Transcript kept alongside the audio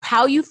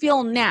how you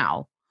feel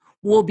now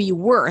will be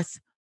worth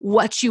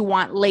what you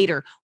want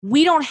later.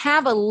 We don't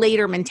have a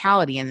later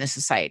mentality in this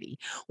society.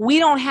 We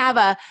don't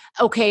have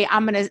okay,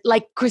 I'm going to,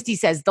 like Christy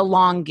says, the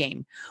long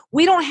game.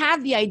 We don't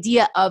have the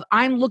idea of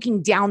I'm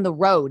looking down the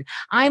road.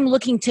 I'm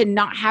looking to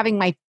not having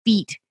my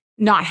feet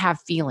not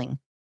have feeling,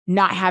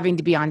 not having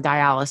to be on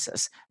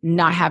dialysis,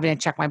 not having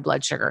to check my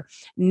blood sugar,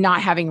 not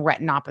having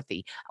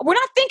retinopathy. We're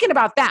not thinking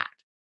about that.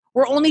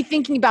 We're only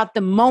thinking about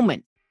the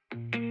moment.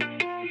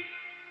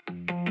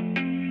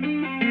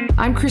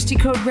 I'm Christy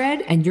Code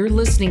Red, and you're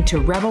listening to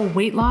Rebel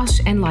Weight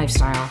Loss and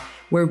Lifestyle,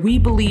 where we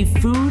believe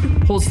food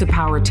holds the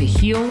power to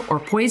heal or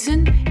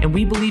poison, and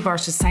we believe our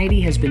society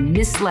has been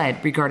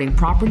misled regarding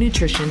proper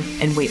nutrition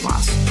and weight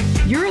loss.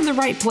 You're in the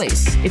right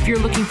place if you're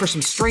looking for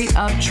some straight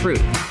up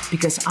truth,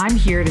 because I'm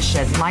here to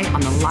shed light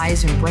on the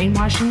lies and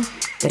brainwashing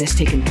that has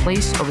taken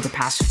place over the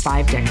past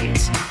 5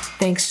 decades.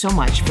 Thanks so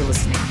much for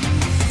listening.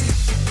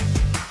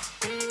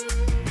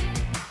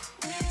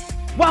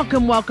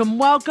 Welcome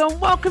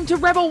to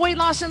Rebel Weight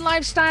Loss and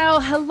Lifestyle.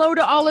 Hello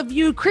to all of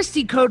you.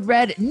 Christy Code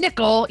Red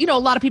Nickel. You know, a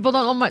lot of people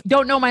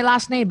don't know my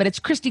last name, but it's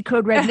Christy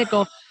Code Red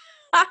Nickel.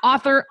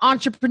 Author,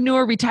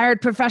 entrepreneur,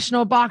 retired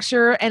professional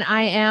boxer, and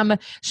I am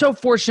so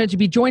fortunate to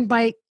be joined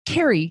by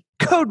Carrie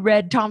Code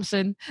Red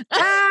Thompson.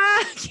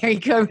 Carrie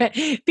Code Red.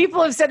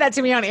 People have said that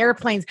to me on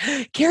airplanes.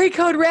 Carrie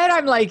Code Red.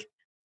 I'm like,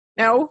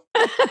 no,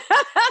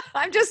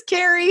 I'm just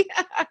Carrie.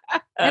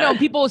 You know,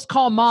 people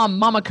call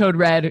Mama Code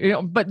Red, you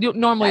know, but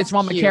normally That's it's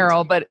Mama cute.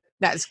 Carol, but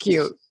That's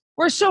cute.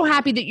 we're so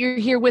happy that you're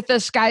here with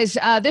us, guys.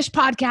 This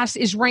podcast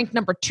is ranked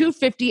number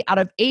 250 out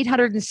of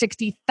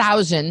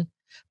 860,000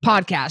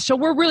 podcasts. So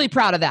we're really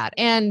proud of that.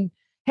 And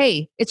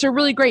hey, it's a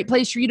really great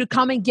place for you to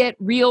come and get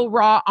real,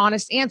 raw,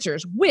 honest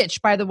answers,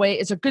 which, by the way,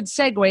 is a good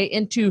segue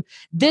into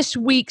this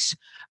week's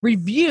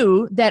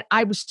review that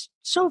I was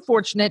so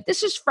fortunate.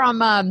 This is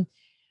from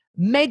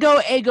Mago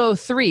Ego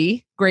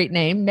 3, great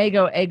name,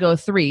 Mago Ego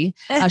 3.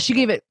 She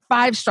gave it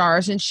 5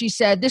 stars and she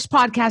said, "This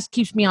podcast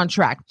keeps me on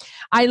track.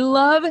 I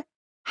love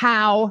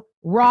how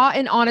raw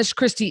and honest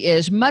Christy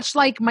is, much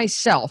like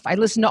myself. I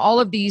listen to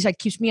all of these. It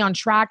keeps me on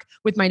track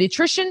with my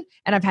nutrition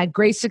and I've had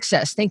great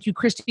success. Thank you,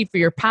 Christy, for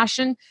your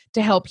passion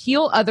to help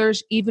heal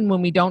others even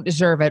when we don't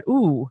deserve it."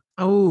 Ooh,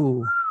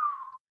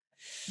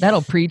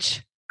 that'll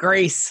preach.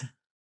 Grace.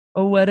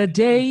 Oh, what a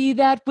day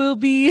that will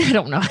be. I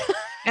don't know.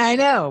 I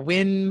know.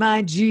 When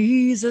my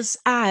Jesus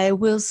I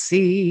will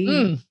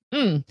see.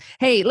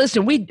 Hey,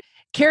 listen,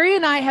 Carrie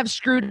and I have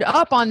screwed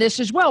up on this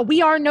as well.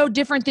 We are no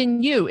different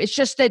than you. It's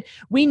just that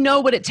we know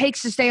what it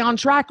takes to stay on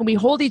track and we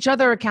hold each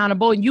other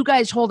accountable and you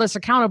guys hold us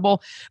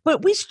accountable,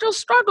 but we still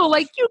struggle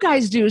like you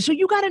guys do. So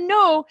you got to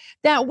know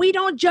that we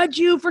don't judge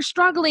you for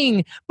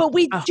struggling, but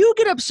we do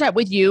get upset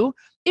with you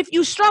if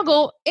you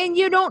struggle and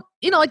you don't,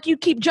 like you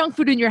keep junk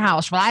food in your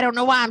house. Well, I don't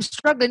know why I'm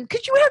struggling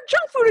because you have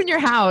junk food in your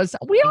house.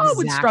 We all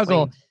would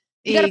struggle.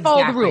 You got to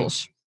follow the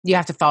rules. You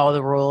have to follow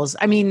the rules.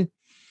 I mean,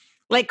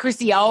 like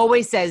Christy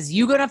always says,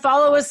 you're going to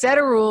follow a set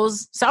of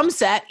rules, some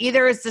set.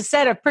 Either it's the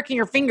set of pricking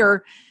your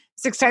finger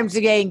 6 times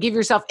a day and give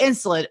yourself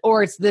insulin,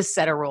 or it's this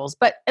set of rules.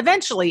 But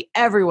eventually,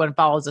 everyone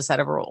follows a set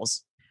of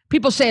rules.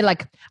 People say,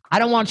 like, I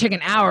don't want to take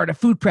an hour to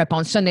food prep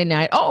on Sunday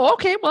night. Oh,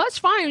 okay. Well, that's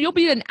fine. You'll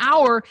be an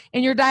hour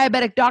in your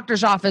diabetic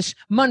doctor's office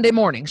Monday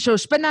morning. So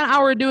spend that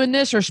hour doing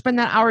this or spend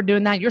that hour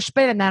doing that. You're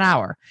spending that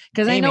hour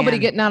because ain't nobody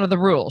getting out of the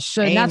rules.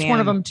 So that's one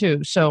of them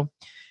too. So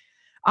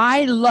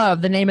I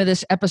love the name of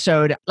this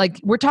episode. Like,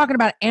 we're talking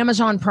about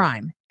Amazon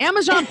Prime.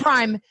 Amazon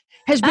Prime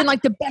has been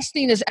like the best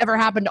thing that's ever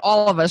happened to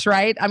all of us,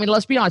 right? I mean,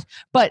 let's be honest.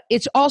 But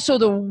it's also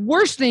the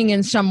worst thing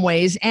in some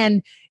ways.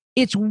 And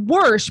it's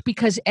worse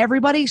because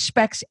everybody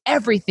expects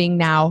everything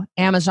now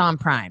Amazon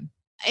Prime.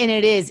 And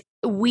it is.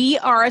 We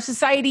are a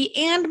society,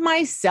 and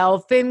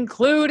myself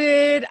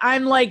included.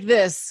 I'm like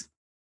this.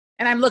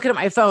 And I'm looking at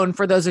my phone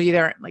for those of you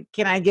that are like,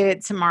 can I get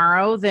it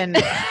tomorrow? Then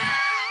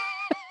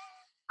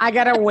I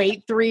got to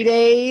wait 3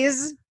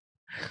 days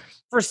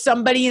for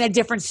somebody in a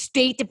different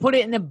state to put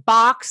it in a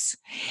box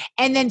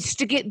and then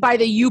stick it by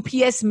the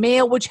UPS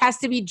mail, which has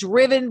to be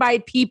driven by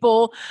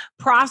people,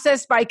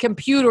 processed by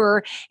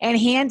computer, and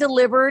hand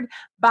delivered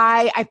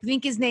by, I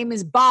think his name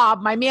is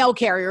Bob, my mail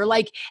carrier.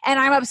 Like, and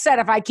I'm upset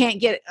if I can't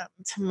get it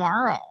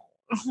tomorrow.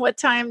 What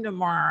time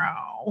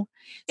tomorrow?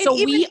 So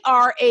we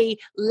are a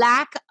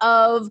lack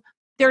of,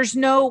 there's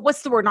no,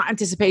 what's the word? Not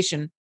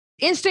anticipation.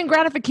 Instant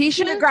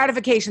gratification? Instant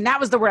gratification. That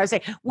was the word I was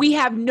saying. We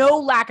have no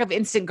lack of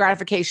instant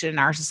gratification in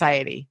our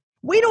society.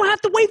 We don't have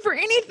to wait for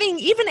anything.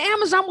 Even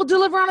Amazon will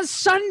deliver on a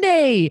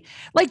Sunday.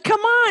 Like, come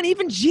on.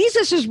 Even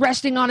Jesus is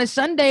resting on a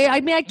Sunday. I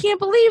mean, I can't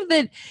believe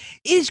that.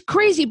 It's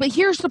crazy. But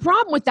here's the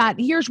problem with that.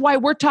 Here's why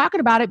we're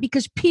talking about it.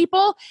 Because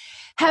people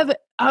have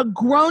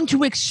grown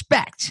to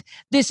expect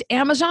this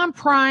Amazon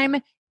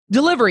Prime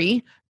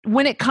delivery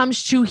when it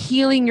comes to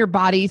healing your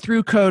body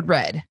through Code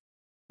Red.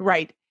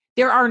 Right.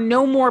 There are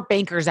no more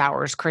banker's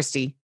hours,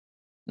 Christy.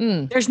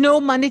 There's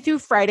no Monday through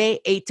Friday,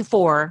 8 to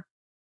 4,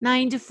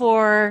 9 to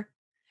 4.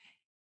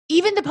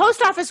 Even the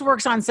post office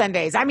works on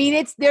Sundays. I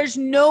mean, there's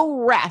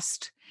no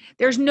rest.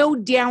 There's no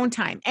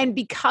downtime. And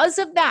because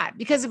of that,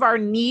 because of our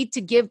need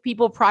to give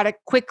people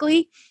product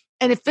quickly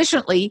and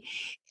efficiently,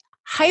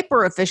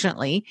 hyper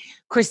efficiently,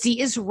 Christy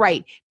is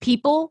right.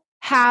 People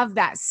have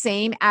that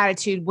same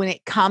attitude when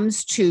it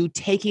comes to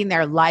taking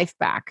their life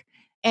back.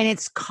 And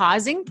it's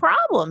causing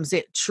problems.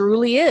 It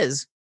truly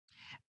is.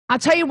 I'll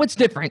tell you what's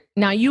different.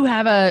 Now, you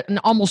have an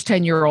almost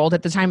 10-year-old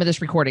at the time of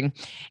this recording.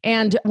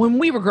 And when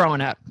we were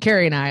growing up,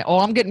 Carrie and I,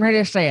 I'm getting ready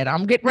to say it.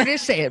 I'm getting ready to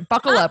say it.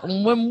 Buckle up.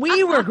 When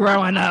we were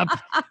growing up,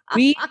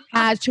 we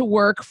had to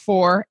work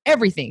for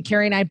everything.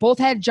 Carrie and I both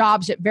had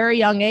jobs at very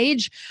young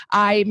age.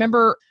 I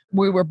remember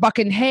we were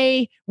bucking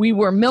hay. We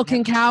were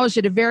milking cows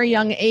at a very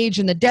young age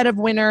in the dead of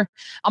winter.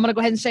 I'm going to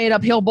go ahead and say it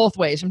uphill both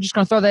ways. I'm just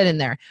going to throw that in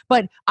there.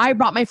 But I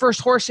bought my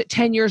first horse at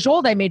 10 years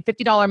old. I made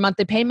 $50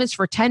 monthly payments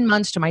for 10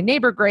 months to my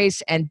neighbor,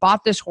 Grace, and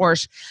bought this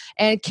horse.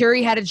 And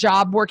Carrie had a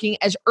job working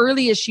as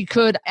early as she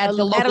could at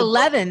the local.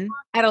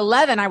 At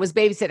 11, I was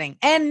babysitting.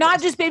 And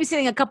not just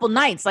babysitting a couple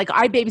nights. Like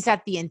I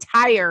babysat the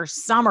entire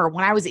summer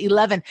when I was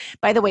 11.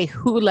 By the way,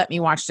 who let me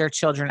watch their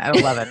children at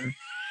 11?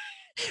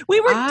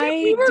 We were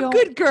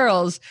good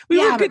girls. We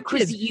were good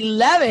kids.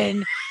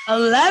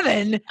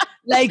 11,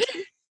 like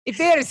if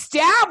they had a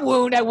stab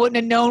wound, I wouldn't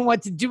have known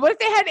what to do. What if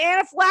they had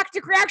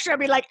anaphylactic reaction? I'd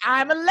be like,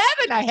 I'm 11.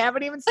 I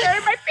haven't even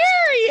started my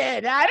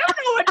period. I don't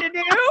know what to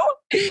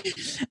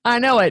do. I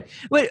know it.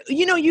 But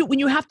when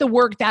you have to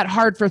work that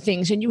hard for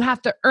things and you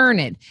have to earn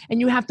it and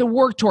you have to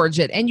work towards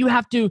it and you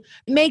have to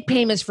make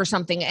payments for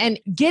something and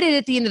get it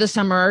at the end of the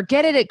summer or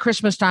get it at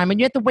Christmas time and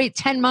you have to wait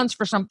 10 months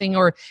for something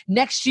or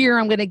next year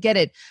I'm going to get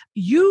it.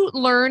 You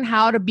learn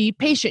how to be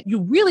patient. You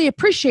really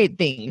appreciate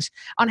things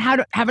on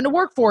having to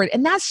work for it.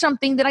 And that's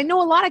something that I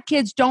know a lot of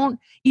kids don't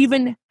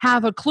even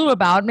have a clue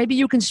about. Maybe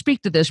you can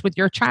speak to this with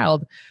your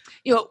child.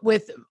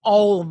 With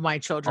all of my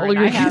children,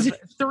 I have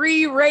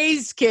 3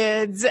 raised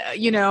kids,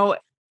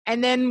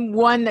 and then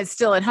one that's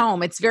still at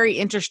home. It's very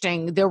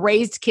interesting. The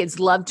raised kids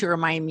love to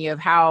remind me of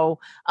how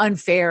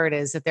unfair it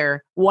is that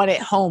their one at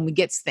home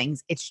gets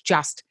things. It's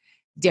just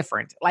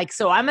different.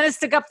 So I'm going to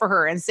stick up for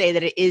her and say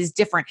that it is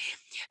different.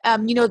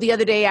 The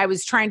other day I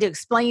was trying to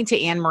explain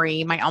to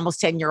Anne-Marie, my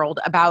almost 10-year-old,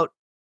 about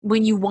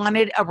when you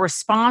wanted a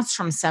response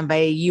from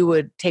somebody, you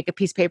would take a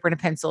piece of paper and a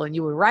pencil and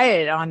you would write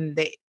it on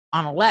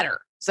a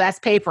letter. So that's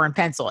paper and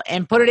pencil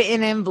and put it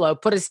in an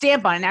envelope, put a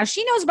stamp on it. Now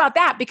she knows about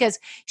that because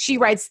she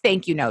writes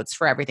thank you notes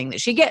for everything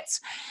that she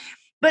gets.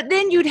 But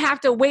then you'd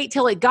have to wait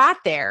till it got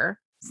there.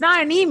 It's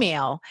not an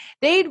email.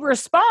 They'd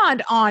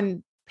respond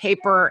on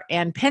paper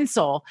and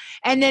pencil,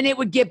 and then it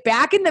would get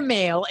back in the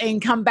mail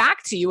and come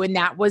back to you. And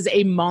that was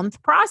a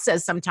month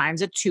process,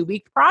 sometimes a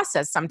 2-week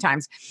process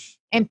sometimes.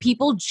 And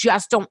people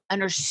just don't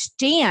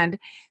understand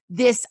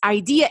this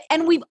idea.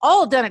 And we've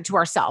all done it to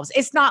ourselves.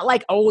 It's not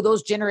like,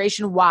 those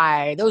Generation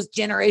Y, those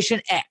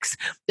Generation X,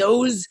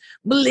 those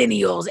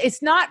millennials.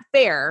 It's not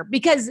fair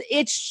because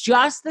it's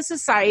just the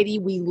society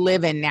we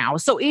live in now.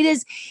 So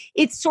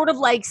it's sort of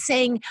like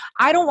saying,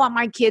 I don't want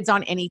my kids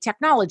on any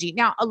technology.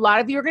 Now, a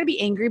lot of you are going to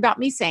be angry about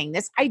me saying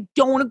this. I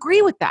don't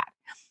agree with that.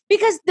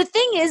 Because the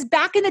thing is,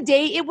 back in the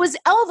day, it was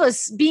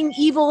Elvis being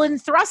evil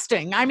and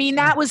thrusting. I mean,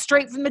 that was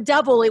straight from the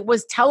devil. It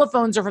was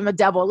telephones are from the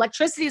devil.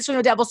 Electricity is from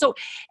the devil. So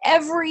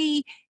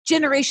every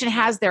generation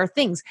has their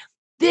things.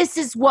 This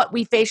is what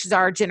we face as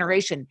our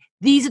generation.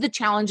 These are the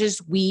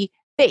challenges we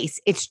face.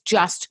 It's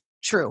just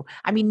true.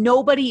 I mean,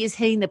 nobody is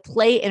hitting the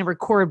play and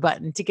record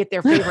button to get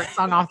their favorite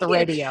song off the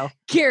radio.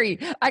 Carrie,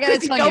 I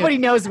got to tell you. Nobody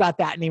knows about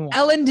that anymore.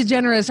 Ellen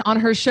DeGeneres on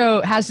her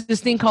show has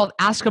this thing called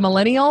Ask a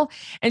Millennial.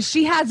 And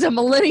she has a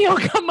millennial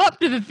come up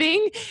to the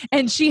thing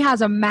and she has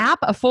a map,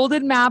 a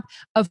folded map,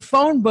 a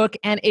phone book,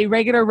 and a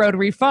regular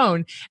rotary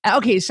phone.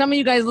 Okay, some of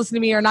you guys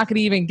listening to me are not going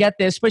to even get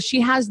this, but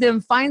she has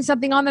them find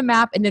something on the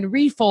map and then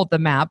refold the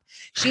map.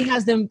 She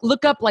has them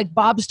look up like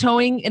Bob's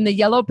Towing in the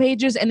yellow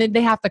pages and then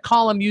they have to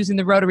call them using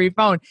the rotary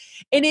phone.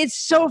 And it's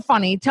so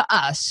funny to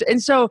us.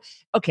 And so,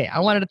 okay, I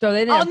wanted to throw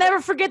that in. I'll never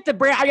forget the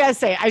brand. I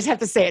just have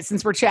to say it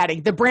since we're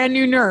chatting. The brand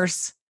new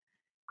nurse.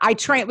 I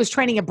was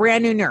training a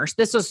brand new nurse.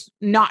 This was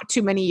not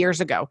too many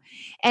years ago.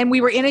 And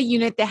we were in a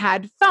unit that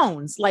had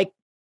phones.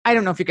 I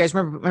don't know if you guys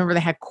remember they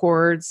had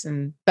cords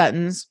and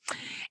buttons.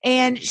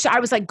 And I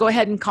was like, go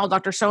ahead and call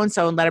Dr.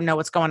 So-and-so and let him know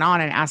what's going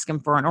on and ask him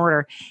for an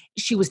order.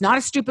 She was not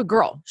a stupid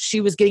girl. She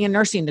was getting a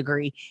nursing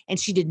degree and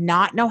she did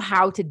not know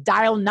how to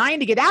dial 9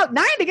 to get out.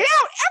 9 to get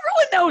out.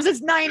 Everyone knows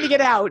it's 9 to get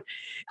out.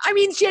 I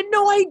mean, she had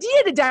no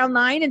idea to dial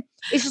 9 and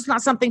it's just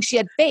not something she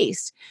had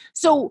faced.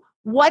 So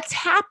what's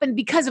happened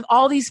because of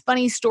all these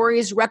funny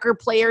stories, record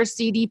players,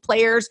 CD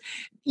players,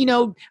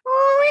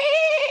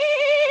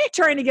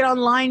 trying to get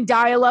online,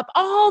 dial up,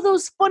 all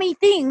those funny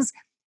things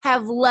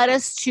have led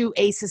us to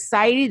a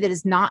society that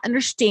does not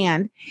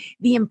understand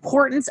the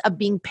importance of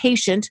being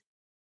patient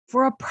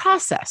for a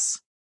process.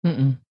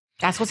 Mm-mm.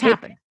 That's what's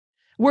happening.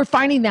 we're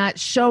finding that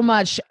so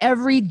much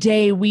every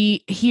day.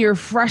 We hear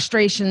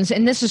frustrations,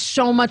 and this is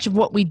so much of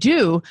what we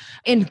do.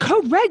 In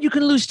Code Red, you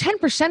can lose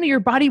 10% of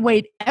your body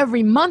weight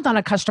every month on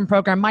a custom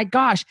program. My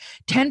gosh,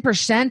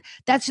 10%.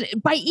 That's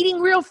by eating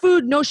real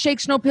food, no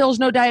shakes, no pills,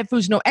 no diet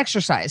foods, no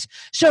exercise.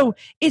 So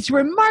it's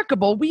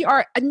remarkable.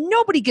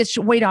 Nobody gets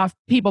weight off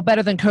people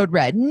better than Code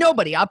Red.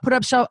 Nobody. I'll put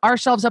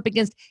ourselves up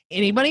against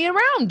anybody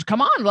around.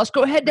 Come on, let's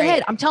go head to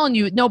head. I'm telling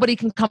you, nobody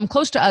can come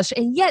close to us.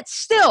 And yet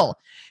still,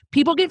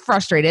 people get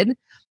frustrated,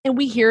 and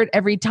we hear it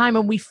every time,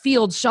 and we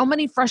field so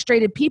many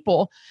frustrated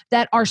people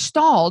that are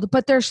stalled,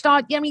 but they're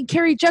stalled. I mean,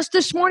 Carrie, just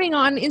this morning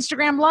on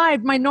Instagram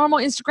Live, my normal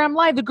Instagram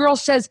Live, the girl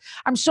says,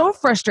 I'm so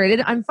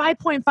frustrated. I'm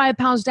 5.5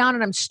 pounds down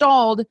and I'm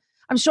stalled.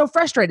 I'm so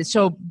frustrated.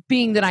 So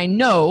being that I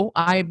know,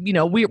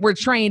 we're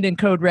trained in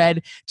Code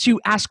Red to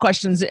ask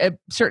questions,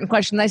 certain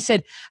questions. I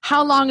said,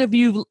 how long have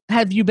you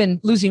been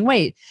losing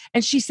weight?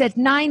 And she said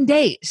 9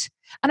 days.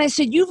 And I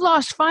said, you've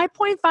lost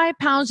 5.5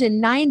 pounds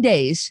in 9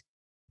 days,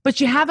 but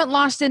you haven't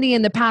lost any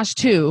in the past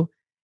 2,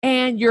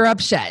 and you're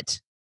upset.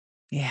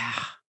 Yeah.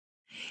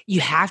 You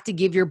have to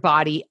give your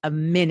body a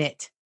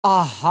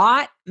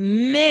hot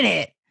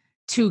minute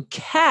to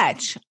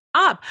catch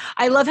up.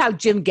 I love how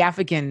Jim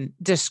Gaffigan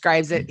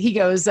describes it. He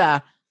goes,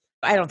 I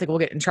don't think we'll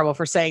get in trouble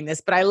for saying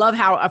this, but I love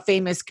how a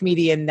famous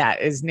comedian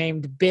that is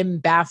named Bim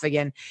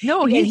Baffigan.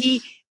 No, you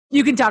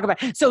can talk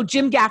about it. So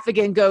Jim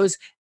Gaffigan goes,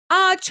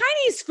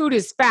 Chinese food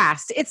is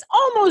fast. It's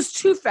almost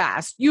too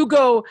fast. You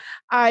go,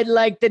 I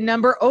like the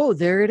number. Oh,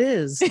 there it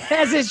is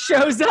as it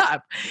shows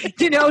up,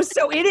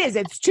 so it is.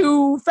 It's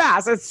too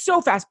fast. It's so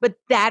fast. But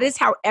that is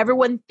how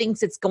everyone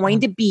thinks it's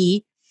going to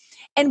be.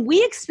 And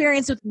we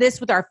experience this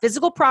with our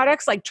physical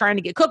products, like trying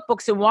to get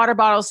cookbooks and water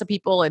bottles to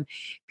people, and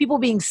people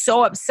being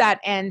so upset,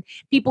 and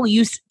people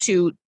used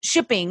to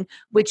shipping,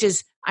 which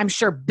is, I'm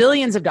sure,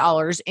 billions of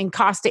dollars in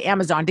cost to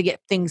Amazon to get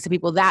things to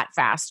people that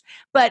fast.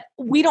 But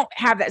we don't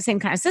have that same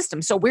kind of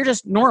system. So we're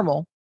just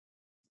normal.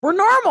 We're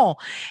normal.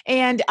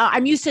 And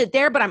I'm used to it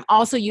there, but I'm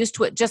also used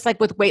to it just like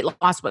with weight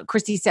loss, what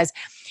Christy says.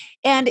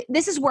 And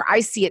this is where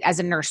I see it as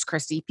a nurse,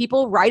 Christy.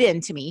 People write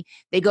into me.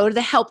 They go to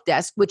the help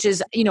desk, which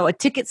is, a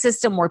ticket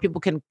system where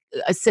people can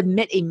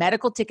submit a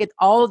medical ticket.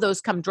 All of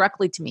those come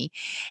directly to me.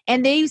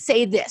 And they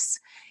say this,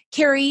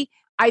 Carrie,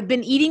 I've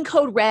been eating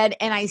Code Red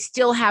and I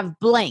still have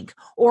blank,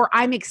 or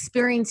I'm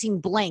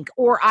experiencing blank,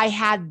 or I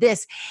had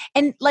this.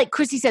 And like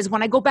Christy says,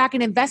 when I go back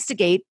and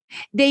investigate,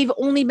 they've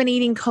only been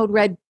eating Code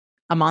Red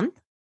a month,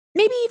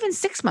 maybe even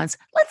 6 months.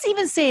 Let's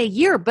even say a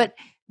year. But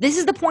this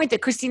is the point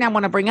that Christy and I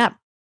want to bring up.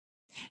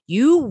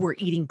 You were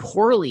eating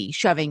poorly,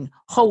 shoving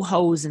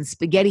Ho-Hos and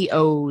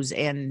SpaghettiOs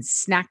and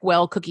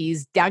Snackwell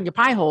cookies down your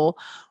pie hole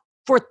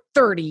for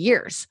 30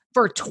 years,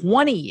 for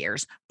 20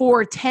 years,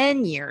 for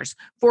 10 years,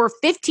 for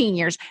 15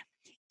 years.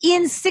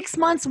 In 6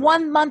 months,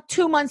 1 month,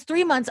 2 months,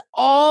 3 months,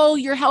 all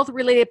your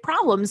health-related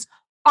problems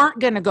aren't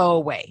going to go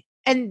away.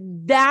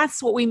 And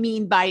that's what we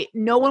mean by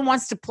no one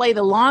wants to play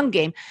the long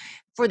game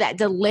for that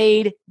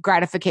delayed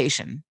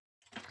gratification.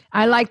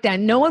 I like that.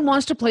 No one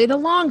wants to play the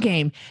long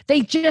game.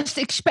 They just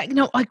expect,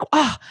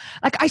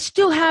 I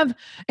still have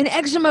an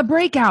eczema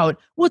breakout.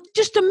 Well,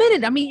 just a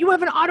minute. I mean, you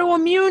have an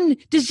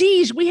autoimmune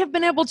disease. We have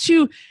been able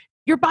to,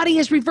 your body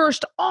has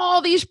reversed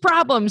all these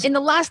problems. And the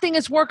last thing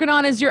it's working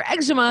on is your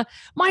eczema.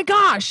 My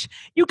gosh,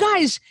 you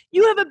guys,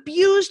 you have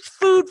abused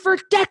food for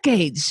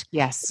decades.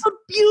 Yes. You've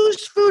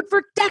abused food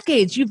for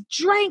decades. You've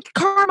drank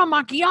caramel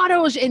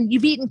macchiatos and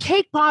you've eaten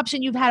cake pops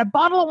and you've had a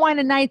bottle of wine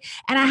a night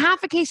and a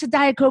half a case of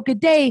Diet Coke a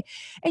day.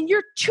 And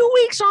you're 2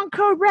 weeks on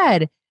Code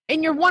Red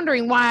and you're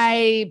wondering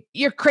why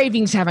your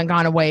cravings haven't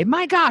gone away.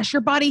 My gosh,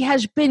 your body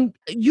has been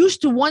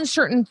used to one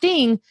certain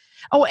thing.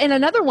 Oh, and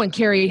another one,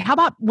 Carrie, how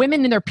about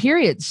women in their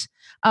periods?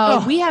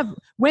 We have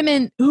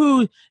women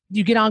who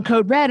you get on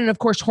Code Red, and of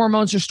course,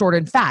 hormones are stored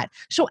in fat.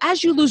 So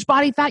as you lose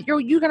body fat,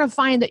 you're going to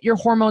find that your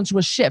hormones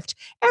will shift.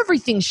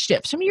 Everything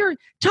shifts. I mean, you're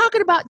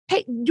talking about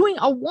doing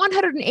a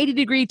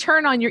 180-degree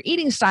turn on your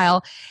eating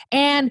style,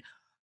 and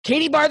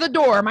Katie, bar the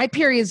door, my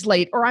period's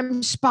late, or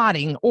I'm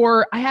spotting,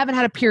 or I haven't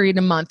had a period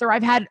in a month, or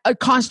I've had a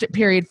constant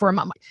period for a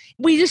month.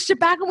 We just sit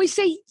back and we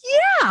say,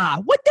 yeah,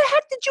 what the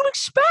heck did you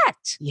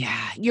expect?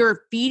 Yeah,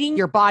 you're feeding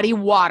your body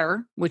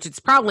water, which it's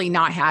probably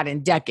not had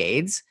in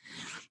decades.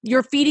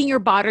 You're feeding your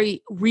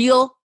body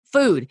real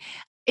food.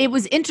 It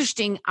was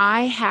interesting.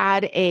 We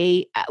have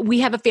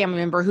a family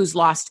member who's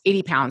lost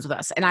 80 pounds with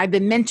us. And I've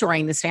been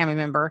mentoring this family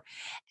member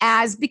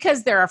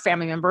because they're our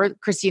family member.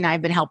 Christy and I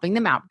have been helping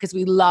them out because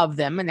we love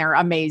them and they're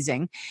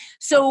amazing.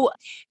 So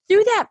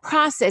through that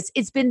process,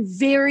 it's been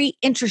very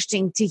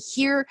interesting to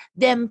hear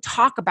them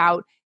talk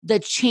about the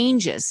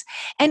changes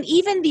and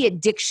even the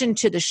addiction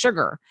to the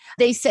sugar.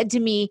 They said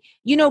to me,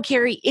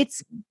 Carrie,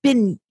 it's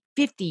been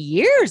 50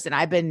 years.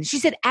 And she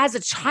said, as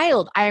a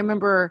child, I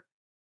remember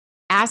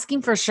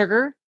asking for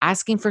sugar.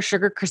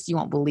 Christy, you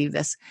won't believe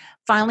this.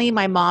 Finally,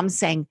 my mom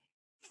saying,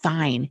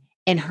 fine.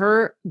 And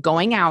her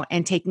going out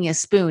and taking a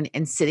spoon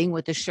and sitting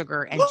with the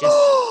sugar and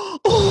just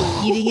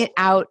eating it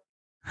out.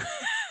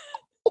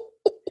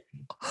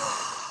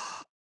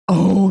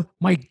 Oh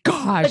my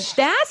gosh. But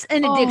that's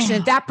an addiction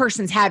that that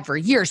person's had for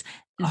years.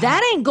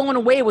 That ain't going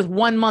away with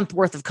 1 month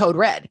worth of Code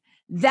Red.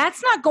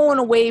 That's not going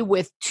away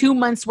with 2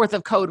 months worth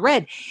of Code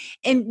Red.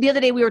 And the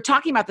other day we were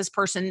talking about this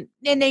person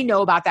and they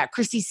know about that.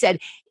 Christy said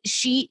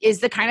she is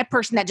the kind of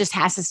person that just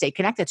has to stay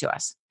connected to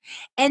us.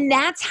 And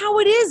that's how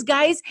it is,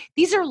 guys.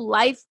 These are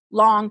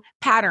lifelong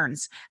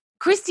patterns.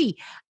 Christy,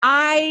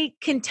 I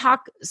can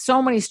talk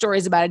so many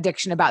stories about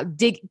addiction, about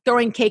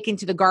throwing cake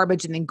into the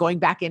garbage and then going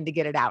back in to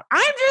get it out.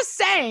 I'm just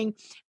saying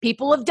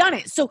people have done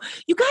it. So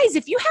you guys,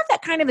 if you have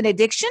that kind of an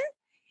addiction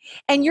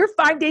and you're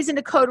 5 days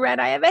into Code Red,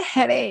 I have a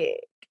headache.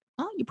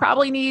 Well, you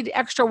probably need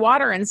extra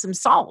water and some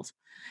salt.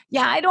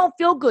 Yeah, I don't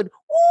feel good.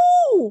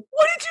 Ooh,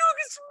 what did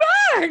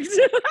you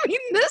expect? I mean,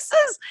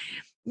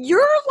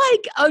 you're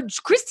like a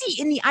Christy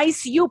in the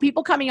ICU,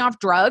 people coming off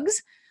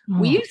drugs.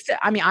 We used to,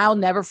 I'll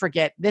never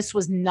forget, this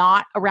was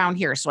not around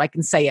here, so I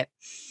can say it.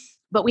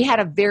 But we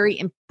had a very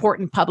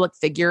important public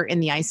figure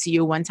in the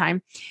ICU one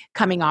time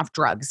coming off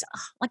drugs,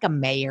 like a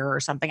mayor or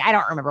something. I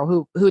don't remember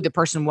who the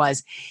person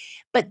was.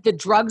 But the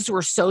drugs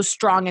were so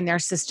strong in their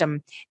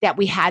system that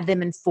we had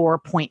them in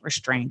 4-point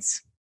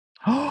restraints.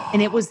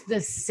 And it was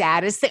the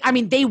saddest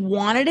thing. They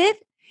wanted it.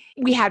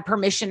 We had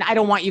permission. I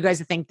don't want you guys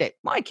to think that,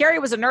 well, Carrie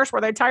was a nurse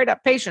where they tied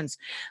up patients.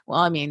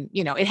 Well,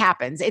 it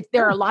happens.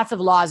 There are lots of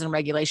laws and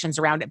regulations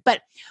around it.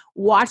 But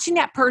watching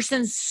that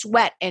person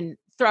sweat and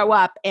throw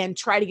up and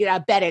try to get out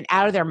of bed and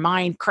out of their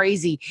mind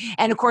crazy.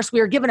 And of course, we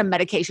were giving them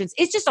medications.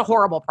 It's just a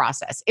horrible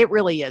process. It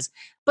really is.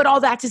 But all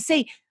that to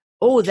say,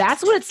 oh,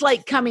 that's what it's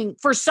like coming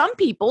for some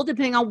people,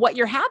 depending on what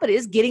your habit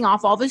is, getting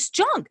off all this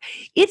junk.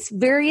 It's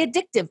very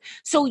addictive.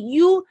 So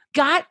you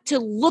got to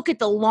look at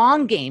the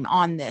long game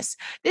on this.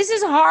 This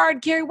is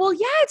hard, Carrie. Well,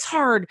 yeah, it's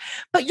hard,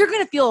 but you're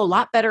going to feel a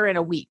lot better in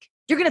a week.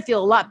 You're going to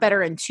feel a lot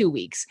better in 2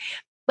 weeks.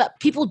 But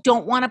people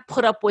don't want to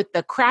put up with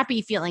the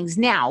crappy feelings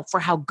now for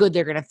how good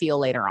they're going to feel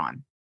later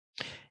on.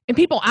 And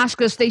people ask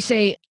us, they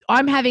say,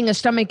 I'm having a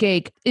stomach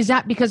ache. Is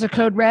that because of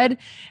Code Red?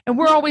 And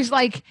we're always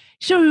like,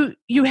 so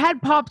you had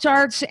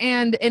Pop-Tarts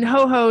and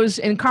Ho-Hos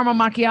and caramel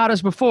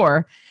macchiatos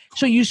before.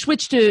 So you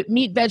switched to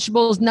meat,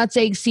 vegetables, nuts,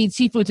 eggs, seeds,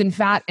 seafoods, and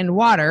fat and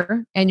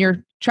water. And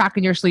you're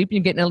tracking your sleep.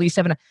 You're getting at least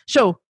 7.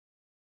 So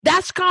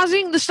that's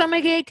causing the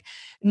stomach ache?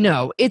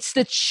 No, it's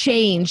the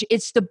change.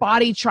 It's the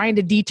body trying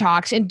to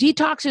detox. And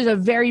detox is a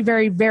very,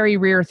 very, very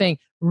rare thing.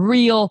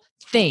 Real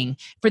thing.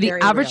 For the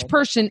average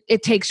person,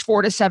 it takes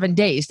 4 to 7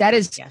 days. That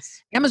is,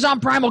 Amazon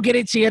Prime will get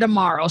it to you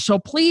tomorrow. So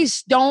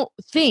please don't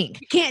think.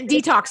 You can't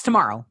detox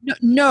tomorrow.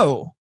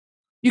 No,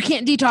 you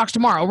can't detox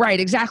tomorrow. Right,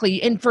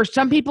 exactly. And for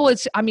some people,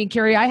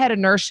 Carrie, I had a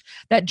nurse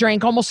that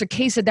drank almost a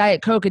case of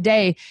Diet Coke a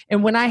day.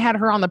 And when I had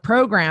her on the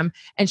program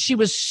and she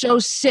was so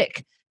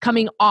sick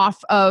coming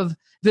off of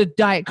the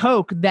Diet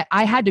Coke that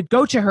I had to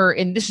go to her.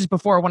 And this is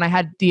before when I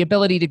had the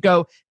ability to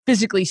go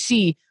physically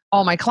see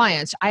all my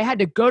clients. I had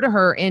to go to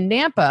her in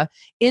Nampa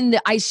in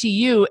the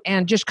ICU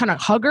and just kind of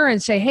hug her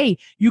and say, hey,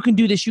 you can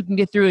do this. You can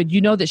get through it.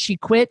 You know that she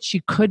quit. She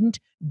couldn't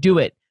do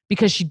it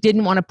because she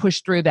didn't want to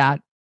push through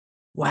that.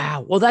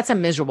 Wow. Well, that's a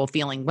miserable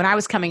feeling. When I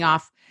was coming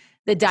off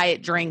the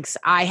diet drinks,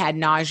 I had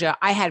nausea.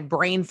 I had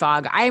brain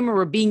fog. I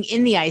remember being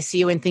in the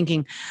ICU and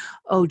thinking,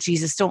 oh,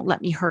 Jesus, don't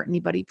let me hurt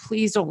anybody.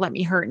 Please don't let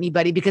me hurt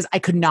anybody, because I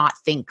could not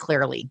think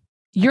clearly.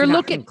 You're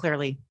looking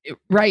clearly.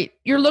 Right.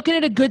 You're looking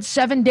at a good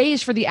 7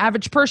 days for the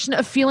average person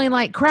of feeling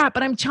like crap.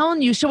 But I'm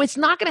telling you, so it's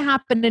not going to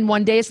happen in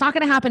 1 day. It's not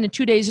going to happen in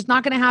 2 days. It's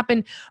not going to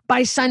happen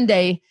by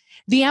Sunday.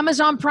 The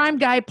Amazon Prime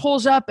guy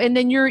pulls up and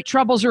then your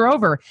troubles are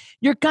over.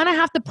 You're going to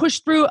have to push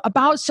through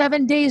about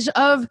 7 days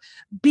of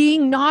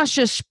being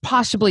nauseous,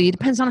 possibly. It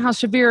depends on how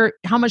severe,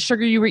 how much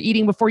sugar you were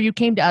eating before you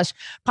came to us.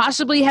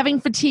 Possibly having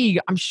fatigue.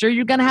 I'm sure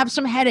you're going to have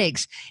some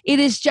headaches. It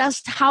is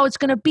just how it's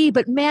going to be.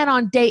 But man,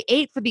 on day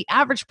 8, for the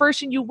average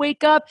person, you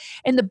wake up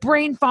and the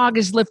brain fog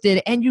is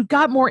lifted and you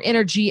got more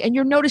energy and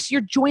you notice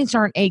your joints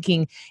aren't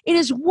aching. It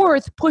is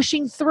worth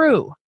pushing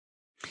through.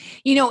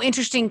 You know,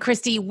 interesting,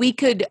 Christy, we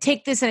could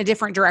take this in a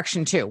different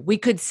direction too. We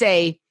could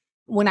say,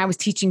 when I was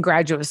teaching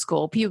graduate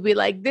school, people would be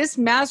like, this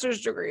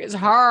master's degree is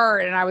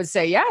hard. And I would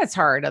say, yeah, it's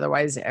hard.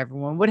 Otherwise,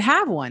 everyone would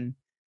have one.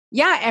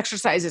 Yeah,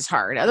 exercise is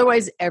hard.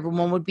 Otherwise,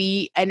 everyone would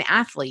be an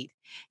athlete.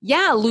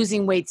 Yeah,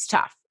 losing weight's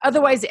tough.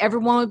 Otherwise,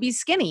 everyone would be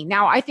skinny.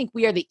 Now, I think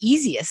we are the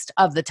easiest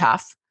of the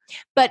tough,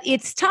 but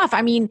it's tough.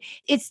 I mean,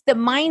 it's the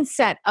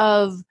mindset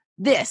of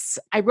this.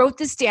 I wrote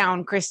this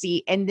down,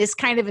 Christy, and this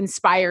kind of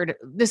inspired,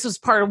 this was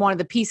part of one of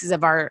the pieces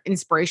of our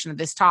inspiration of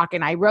this talk.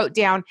 And I wrote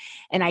down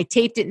and I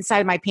taped it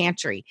inside my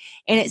pantry.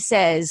 And it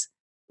says,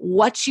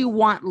 what you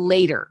want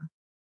later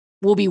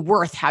will be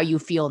worth how you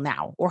feel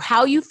now, or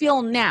how you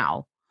feel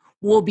now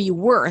will be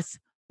worth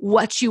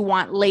what you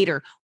want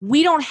later.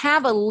 We don't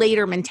have a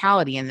later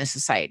mentality in this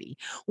society.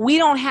 We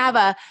don't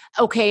have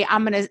okay,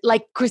 I'm going to,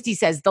 like Christy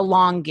says, the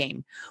long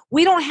game.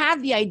 We don't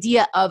have the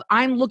idea of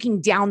I'm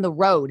looking down the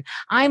road.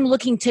 I'm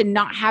looking to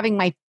not having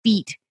my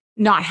feet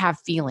not have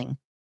feeling,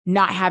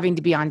 not having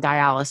to be on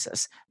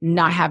dialysis,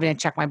 not having to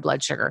check my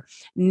blood sugar,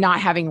 not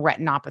having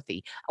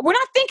retinopathy. We're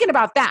not thinking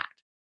about that.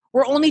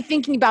 We're only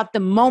thinking about the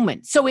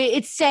moment. So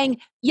it's saying,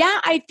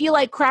 yeah, I feel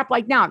like crap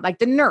like now, like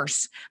the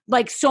nurse,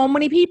 like so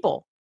many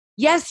people.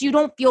 Yes, you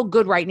don't feel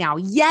good right now.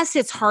 Yes,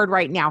 it's hard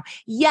right now.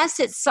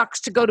 Yes, it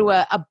sucks to go to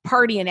a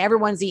party and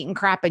everyone's eating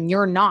crap and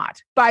you're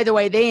not. By the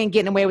way, they ain't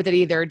getting away with it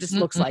either. It just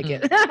looks like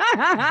it.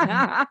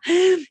 That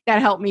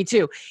helped me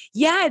too.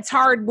 Yeah, it's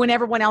hard when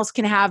everyone else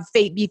can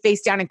be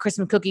face down in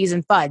Christmas cookies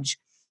and fudge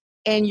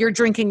and you're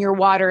drinking your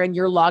water and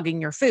you're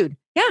logging your food.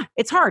 Yeah,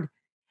 it's hard.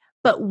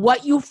 But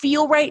what you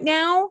feel right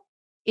now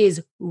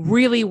is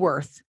really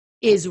worth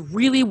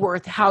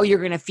how you're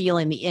going to feel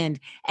in the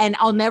end. And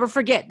I'll never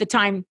forget the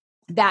time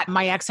that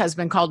my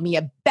ex-husband called me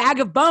a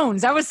bag of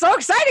bones. I was so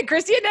excited.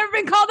 Christy had never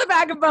been called a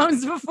bag of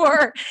bones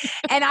before.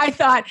 And I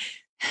thought,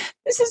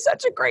 this is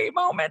such a great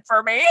moment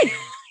for me.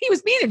 He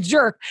was being a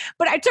jerk,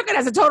 but I took it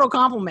as a total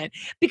compliment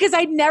because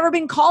I'd never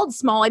been called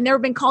small. I'd never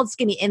been called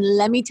skinny. And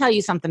let me tell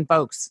you something,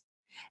 folks.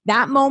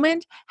 That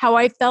moment, how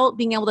I felt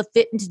being able to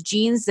fit into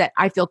jeans that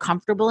I feel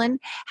comfortable in,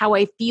 how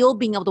I feel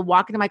being able to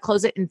walk into my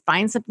closet and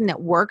find something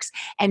that works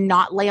and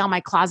not lay on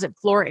my closet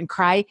floor and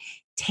cry,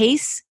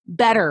 tastes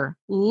better.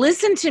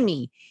 Listen to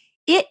me.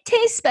 It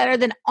tastes better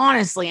than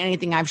honestly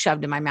anything I've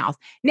shoved in my mouth.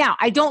 Now,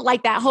 I don't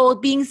like that whole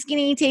being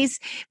skinny tastes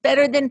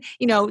better than,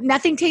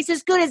 nothing tastes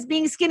as good as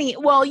being skinny.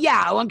 Well,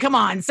 yeah, come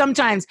on,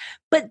 sometimes.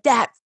 But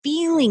that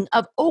feeling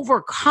of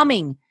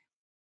overcoming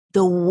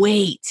the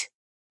weight,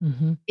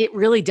 it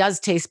really does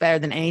taste better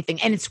than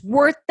anything. And it's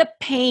worth the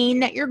pain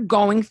that you're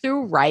going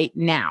through right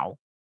now.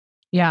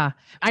 Yeah,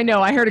 I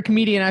know. I heard a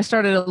comedian. I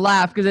started to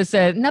laugh because it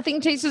said, nothing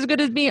tastes as good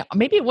as me.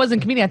 Maybe it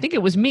wasn't comedian. I think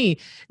it was me.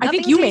 I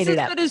think you made it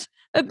up. Nothing tastes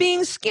as good as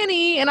being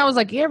skinny. And I was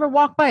like, you ever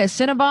walk by a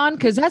Cinnabon?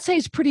 Because that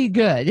tastes pretty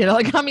good.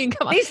 Come on.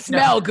 They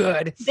smell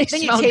good.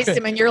 Then you taste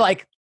them and you're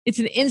like, it's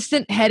an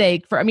instant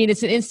headache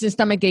it's an instant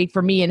stomach ache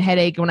for me and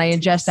headache when I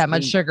ingest that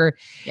much sugar.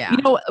 Yeah.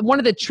 One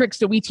of the tricks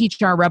that we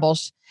teach our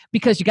rebels,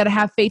 because you got to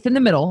have faith in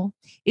the middle,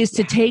 is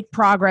to take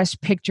progress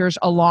pictures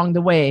along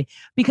the way.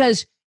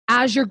 Because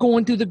as you're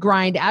going through the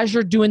grind, as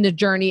you're doing the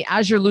journey,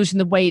 as you're losing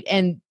the weight,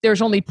 and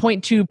there's only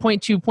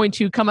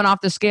 0.2 coming off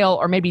the scale,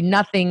 or maybe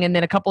nothing, and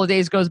then a couple of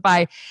days goes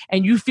by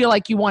and you feel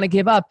like you want to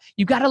give up,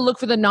 you got to look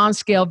for the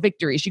non-scale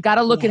victories. You got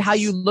to look at how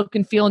you look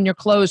and feel in your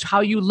clothes,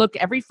 how you look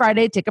every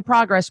Friday, take a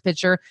progress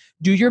picture,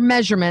 do your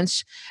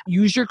measurements,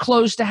 use your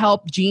clothes to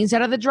help. Jeans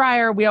out of the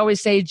dryer. We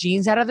always say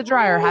jeans out of the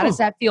dryer. How does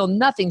that feel?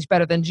 Nothing's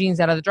better than jeans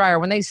out of the dryer.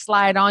 When they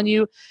slide on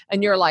you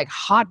and you're like,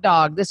 hot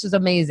dog, this is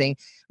amazing.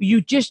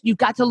 You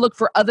got to look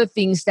for other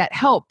things that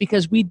help,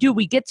 because we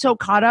get so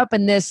caught up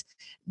in this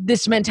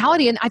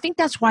mentality. And I think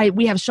that's why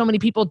we have so many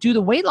people do the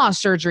weight loss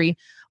surgery.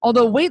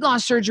 Although weight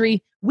loss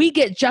surgery, we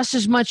get just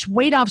as much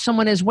weight off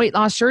someone as weight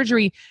loss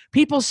surgery.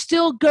 People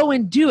still go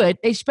and do it.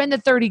 They spend the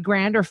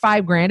 $30,000 or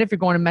 $5,000 if you're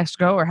going to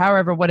Mexico or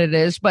however what it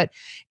is.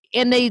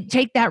 And they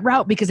take that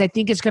route because I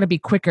think it's going to be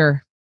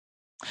quicker.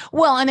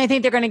 Well, and I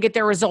think they're going to get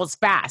their results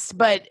fast.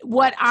 But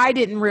what I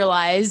didn't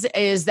realize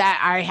is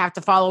that I have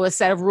to follow a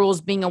set of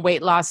rules being a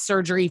weight loss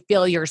surgery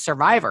failure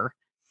survivor.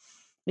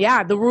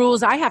 Yeah, the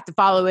rules I have to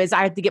follow is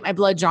I have to get my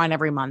blood drawn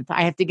every month.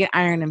 I have to get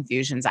iron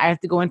infusions. I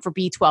have to go in for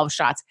B12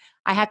 shots.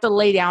 I have to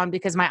lay down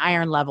because my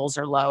iron levels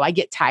are low. I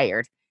get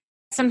tired.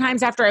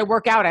 Sometimes after I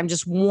work out, I'm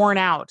just worn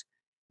out.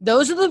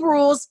 Those are the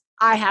rules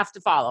I have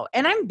to follow.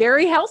 And I'm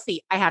very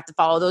healthy. I have to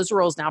follow those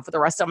rules now for the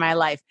rest of my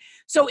life.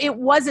 So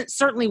it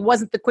certainly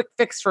wasn't the quick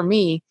fix for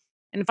me.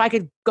 And if I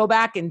could go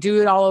back and do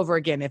it all over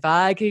again, if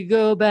I could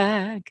go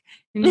back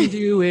and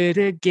do it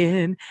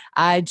again,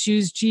 I'd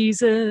choose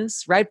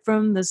Jesus right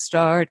from the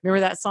start. Remember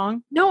that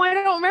song? No, I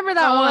don't remember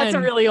that one. That's a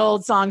really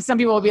old song. Some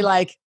people will be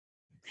like,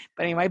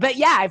 but anyway,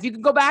 yeah, if you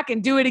could go back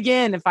and do it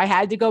again, if I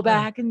had to go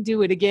back and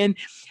do it again.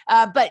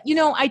 But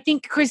I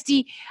think,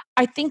 Christy,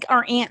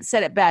 our aunt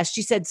said it best.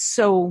 She said,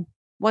 so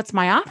what's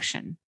my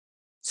option?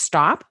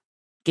 Stop?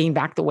 Gain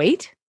back the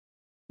weight?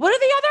 What are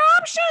the other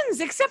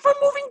options except for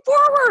moving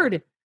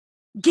forward?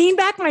 Gain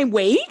back my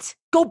weight?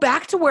 Go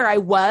back to where I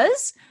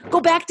was? Go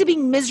back to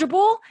being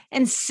miserable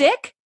and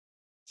sick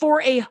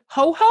for a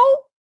ho-ho?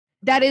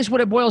 That is what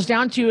it boils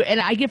down to.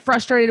 And I get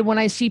frustrated when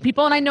I see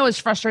people, and I know it's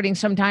frustrating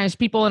sometimes,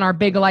 people in our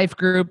big life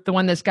group, the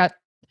one that's got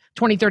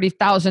 20,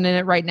 30,000 in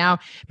it right now.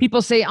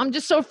 People say, I'm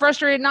just so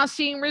frustrated not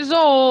seeing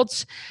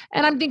results.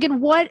 And I'm thinking,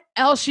 what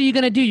else are you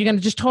going to do? You're going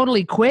to just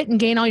totally quit and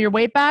gain all your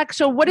weight back?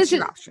 So what's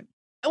your option?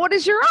 What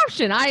is your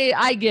option? I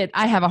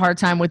have a hard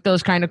time with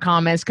those kind of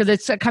comments because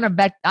it's a kind of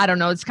that, I don't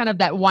know, it's kind of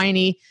that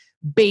whiny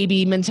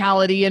baby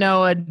mentality,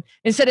 and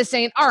instead of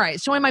saying, all right,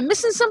 so am I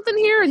missing something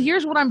here?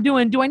 Here's what I'm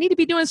doing. Do I need to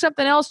be doing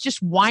something else?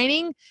 Just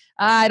whining?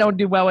 I don't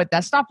do well with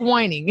that. Stop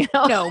whining.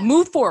 No,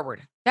 move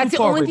forward. That's the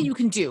only thing you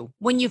can do.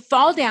 When you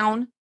fall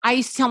down, I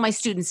used to tell my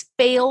students,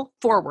 fail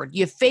forward.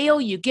 You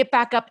fail, you get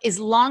back up. As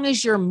long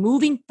as you're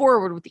moving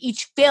forward with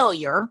each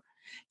failure,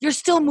 you're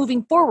still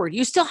moving forward.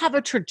 You still have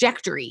a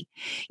trajectory.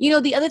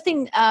 The other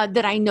thing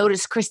that I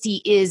noticed,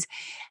 Christy, is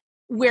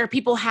where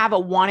people have a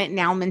want it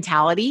now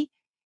mentality.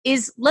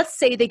 is, let's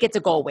say they get to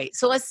goal weight.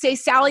 So let's say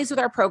Sally's with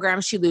our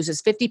program. She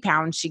loses 50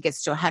 pounds. She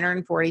gets to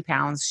 140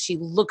 pounds. She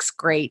looks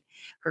great.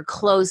 Her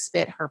clothes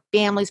fit. Her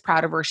family's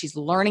proud of her. She's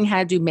learning how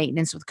to do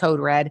maintenance with Code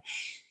Red.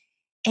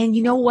 And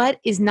you know what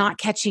is not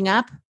catching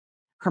up?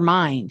 Her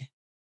mind.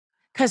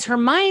 Because her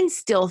mind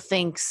still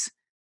thinks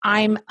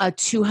I'm a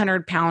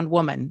 200-pound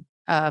woman.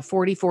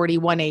 40,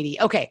 180.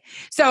 Okay.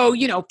 So,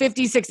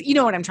 50, 60, you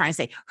know what I'm trying to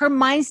say. Her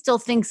mind still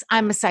thinks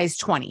I'm a size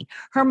 20.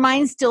 Her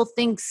mind still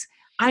thinks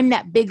I'm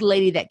that big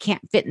lady that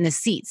can't fit in the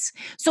seats.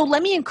 So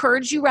let me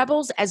encourage you,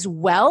 Rebels, as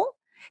well,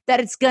 that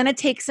it's going to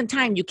take some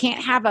time. You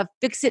can't have a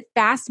fix it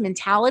fast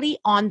mentality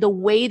on the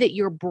way that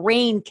your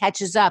brain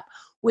catches up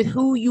with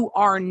who you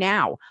are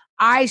now.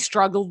 I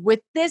struggled with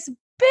this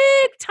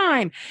big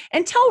time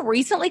until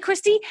recently,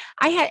 Christy.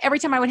 Every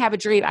time I would have a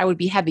dream, I would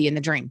be heavy in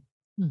the dream.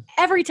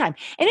 Every time.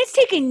 And it's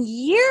taken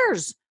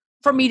years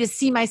for me to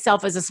see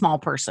myself as a small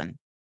person.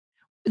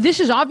 This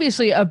is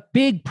obviously a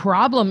big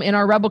problem in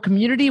our Rebel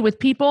community with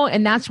people.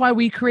 And that's why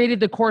we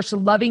created the course,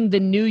 Loving the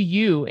New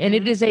You. And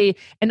it is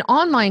an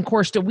online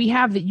course that we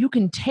have that you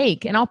can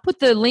take. And I'll put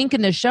the link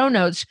in the show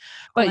notes,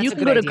 but you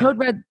can go to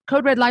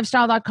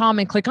coderedlifestyle.com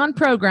and click on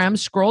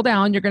programs, scroll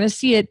down, you're going to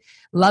see it,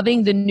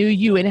 Loving the New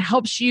You. And it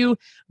helps you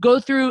go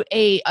through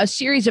a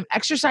series of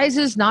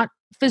exercises, not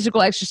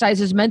physical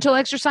exercises, mental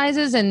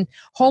exercises, and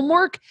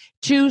homework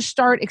to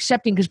start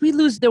accepting, because we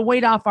lose the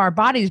weight off our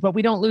bodies, but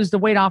we don't lose the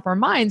weight off our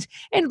minds.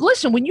 And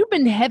listen, when you've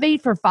been heavy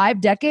for 5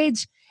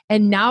 decades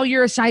and now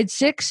you're a size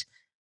 6,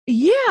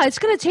 yeah, it's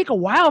going to take a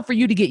while for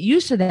you to get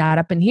used to that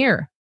up in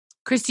here.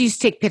 Christy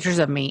used to take pictures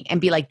of me and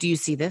be like, do you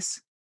see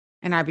this?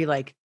 And I'd be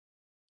like,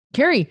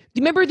 Carrie, do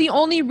you remember the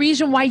only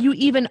reason why you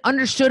even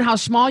understood how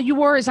small you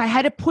were is I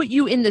had to put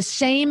you in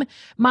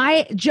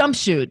my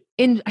jumpsuit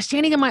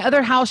standing in my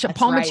other house at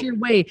Palmatier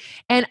Way.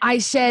 And I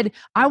said,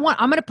 I'm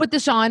going to put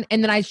this on.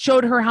 And then I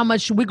showed her how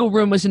much wiggle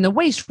room was in the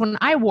waist when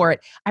I wore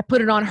it. I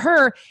put it on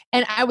her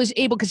and I was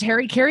able, because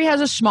Carrie has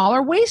a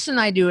smaller waist than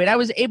I do. And I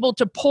was able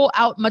to pull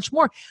out much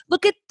more.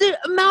 Look at the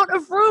amount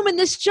of room in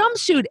this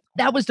jumpsuit.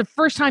 That was the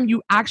first time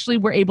you actually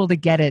were able to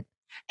get it.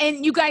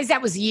 And you guys,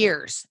 that was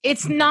years.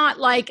 It's not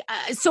like,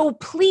 so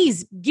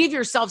please give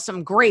yourself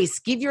some grace.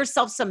 Give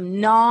yourself some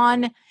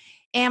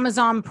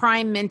non-Amazon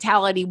Prime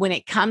mentality when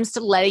it comes to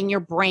letting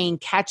your brain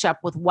catch up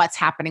with what's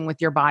happening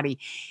with your body.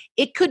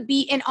 It could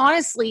be, and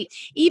honestly,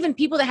 even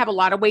people that have a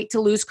lot of weight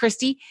to lose,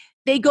 Christy,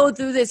 they go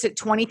through this at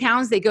 20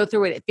 pounds. They go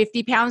through it at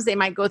 50 pounds. They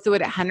might go through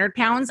it at 100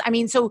 pounds. I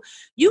mean, so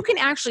you can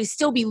actually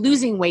still be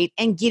losing weight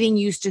and getting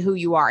used to who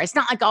you are. It's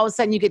not like all of a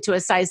sudden you get to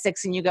a size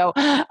 6 and you go,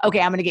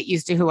 okay, I'm going to get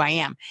used to who I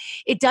am.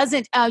 It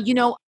doesn't,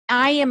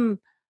 I am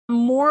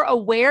more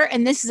aware,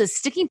 and this is a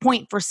sticking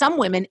point for some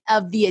women,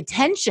 of the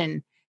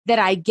attention that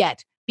I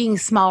get being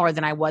smaller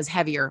than I was,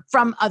 heavier,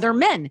 from other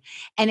men.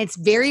 And it's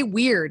very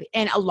weird.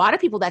 And a lot of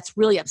people, that's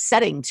really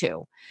upsetting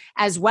too,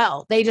 as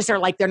well. They just are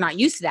like, they're not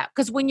used to that.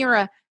 Because when you're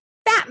a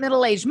fat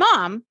middle-aged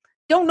mom,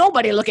 don't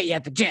nobody look at you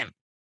at the gym.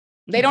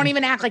 They don't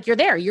even act like you're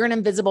there. You're an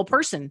invisible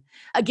person.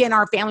 Again,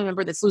 our family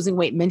member that's losing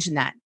weight mentioned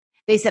that.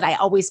 They said, I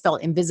always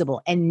felt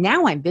invisible and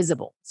now I'm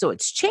visible. So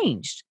it's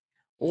changed.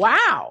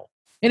 Wow.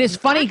 And it's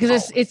funny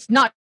because it's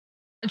not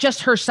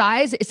just her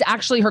size, it's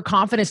actually her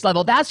confidence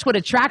level. That's what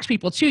attracts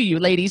people to you,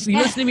 ladies. You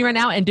listen to me right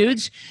now, and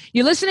dudes,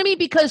 you listen to me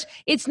because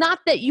it's not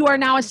that you are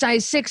now a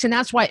size 6 and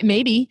that's why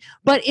maybe,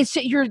 but it's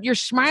that you're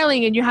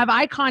smiling and you have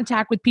eye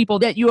contact with people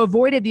that you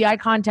avoided the eye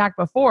contact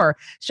before.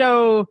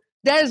 So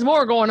there's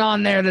more going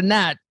on there than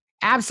that.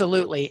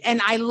 Absolutely.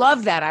 And I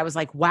love that. I was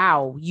like,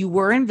 wow, you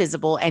were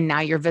invisible and now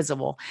you're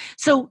visible.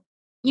 So,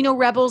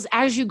 Rebels,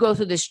 as you go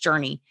through this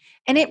journey,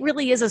 and it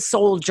really is a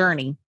soul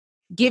journey,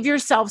 give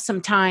yourself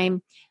some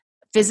time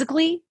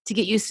physically to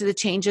get used to the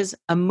changes,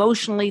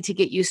 emotionally to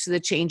get used to the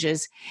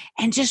changes.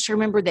 And just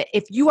remember that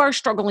if you are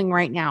struggling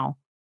right now,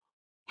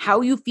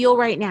 how you feel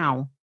right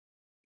now,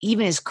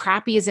 even as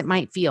crappy as it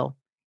might feel,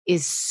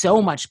 is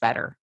so much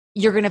better.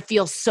 You're going to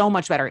feel so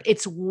much better.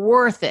 It's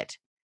worth it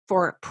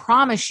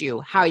promise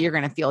you how you're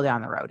going to feel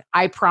down the road.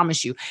 I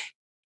promise you.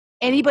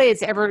 Anybody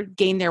that's ever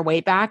gained their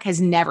weight back has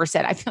never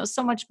said, I feel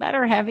so much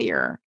better,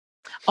 heavier.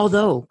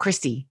 Although,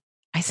 Christy,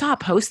 I saw a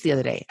post the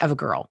other day of a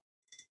girl.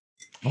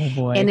 Oh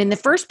boy. And in the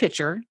first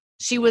picture,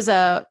 she was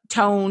a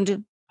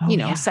toned,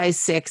 size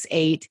 6,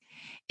 8.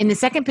 In the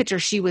second picture,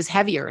 she was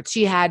heavier.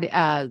 She had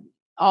quite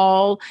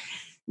a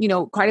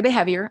bit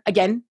heavier.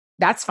 Again,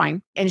 that's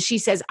fine. And she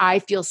says, I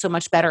feel so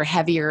much better,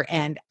 heavier.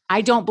 And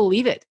I don't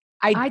believe it.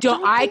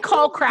 I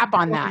call crap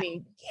on that.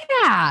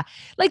 Yeah.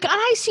 Like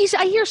I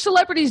hear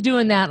celebrities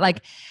doing that.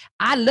 Like,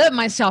 I love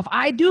myself.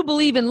 I do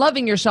believe in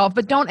loving yourself,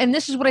 but don't. And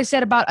this is what I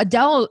said about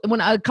Adele when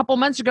a couple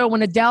months ago,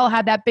 when Adele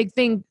had that big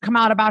thing come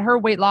out about her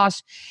weight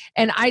loss,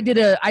 and I did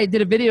a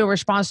video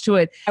response to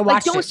it. I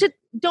watched it.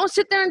 Don't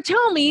sit there and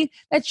tell me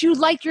that you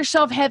like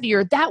yourself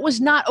heavier. That was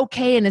not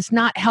okay, and it's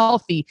not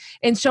healthy.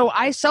 And so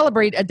I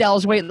celebrate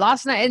Adele's weight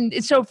loss,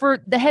 and so for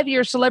the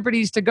heavier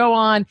celebrities to go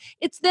on,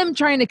 it's them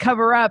trying to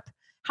cover up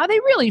how they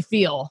really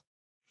feel.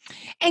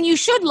 And you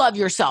should love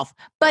yourself,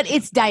 but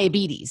it's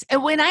diabetes.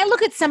 And when I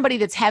look at somebody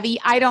that's heavy,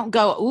 I don't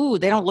go, ooh,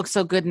 they don't look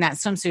so good in that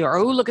swimsuit, or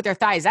ooh, look at their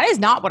thighs. That is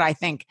not what I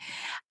think.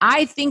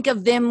 I think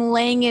of them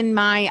laying in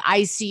my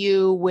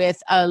ICU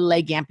with a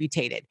leg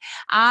amputated.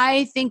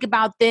 I think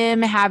about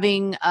them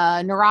having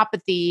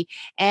neuropathy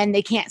and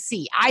they can't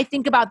see. I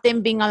think about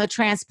them being on the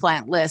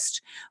transplant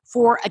list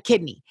for a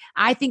kidney.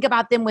 I think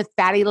about them with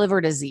fatty liver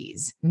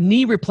disease.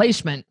 Knee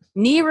replacement.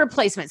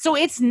 So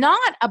it's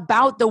not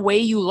about the way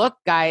you look,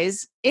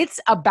 guys. It's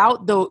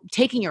about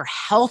taking your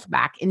health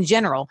back in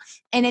general.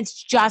 And it's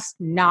just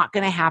not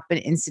going to happen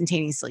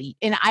instantaneously.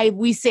 And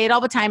we say it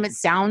all the time. It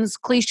sounds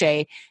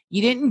cliche.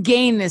 You didn't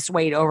gain this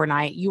weight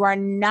overnight. You are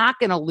not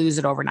going to lose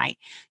it overnight.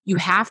 You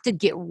have to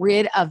get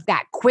rid of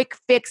that quick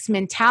fix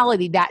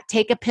mentality, that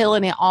take a pill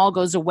and it all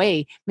goes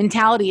away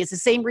mentality. It's the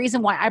same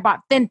reason why I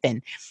bought Thin.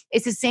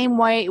 It's the same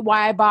way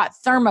why I bought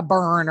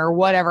Thermaburn or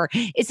whatever.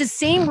 It's the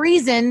same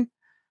reason.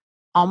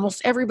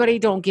 Almost everybody,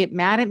 don't get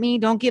mad at me.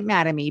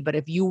 But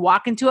if you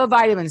walk into a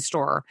vitamin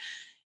store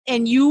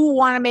and you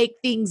want to make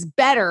things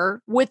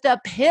better with a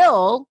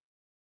pill,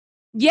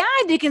 yeah,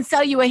 they can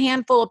sell you a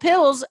handful of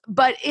pills,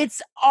 but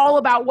it's all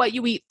about what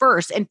you eat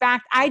first. In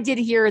fact, I did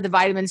hear the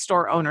vitamin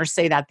store owner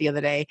say that the other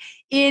day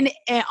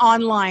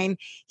online.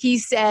 He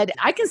said,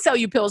 I can sell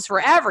you pills for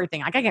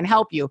everything. Like I can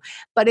help you.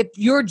 But if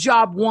your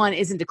job one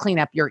isn't to clean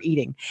up your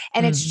eating,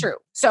 and it's true.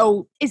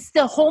 So it's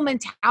the whole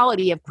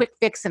mentality of quick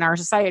fix in our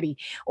society.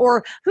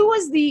 Or who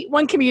was the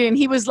one comedian?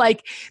 He was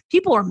like,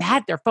 people are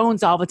mad at their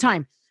phones all the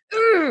time.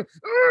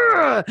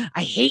 I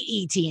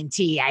hate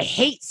AT&T. I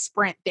hate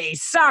Sprint. They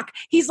suck.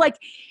 He's like,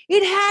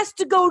 it has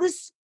to go to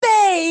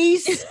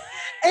space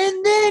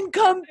and then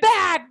come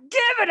back.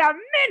 Give it a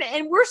minute.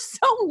 And we're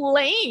so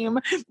lame.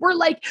 We're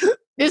like,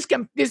 this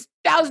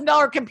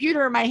 $1,000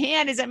 computer in my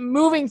hand isn't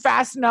moving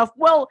fast enough.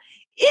 Well,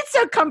 it's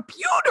a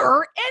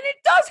computer and it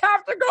does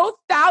have to go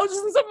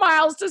thousands of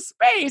miles to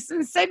space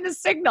and send a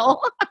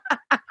signal.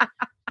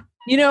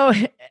 You know,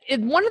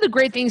 one of the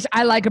great things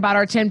I like about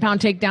our 10-pound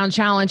takedown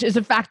challenge is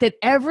the fact that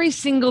every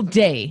single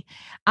day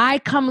I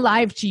come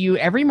live to you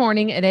every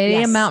morning at 8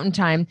 a.m. Mountain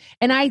Time,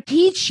 and I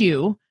teach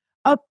you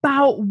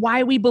about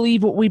why we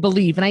believe what we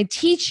believe. And I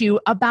teach you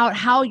about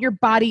how your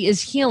body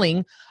is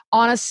healing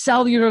on a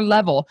cellular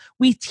level.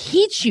 We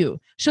teach you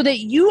so that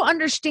you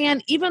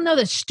understand, even though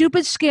the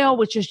stupid scale,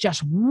 which is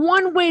just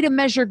one way to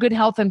measure good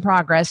health and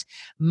progress,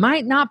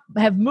 might not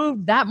have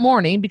moved that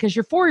morning because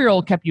your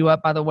 4-year-old kept you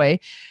up, by the way,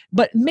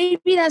 but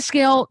maybe that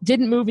scale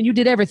didn't move and you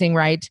did everything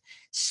right.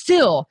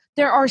 Still,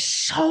 there are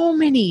so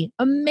many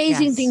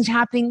amazing things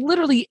happening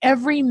literally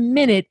every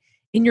minute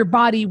in your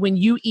body when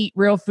you eat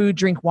real food,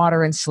 drink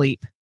water, and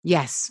sleep.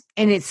 Yes.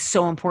 And it's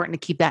so important to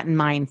keep that in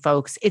mind,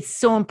 folks. It's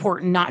so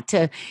important not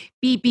to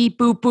beep, beep,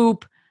 boop,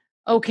 boop.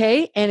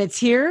 Okay. And it's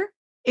here.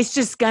 It's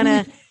just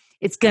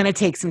it's gonna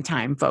take some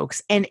time,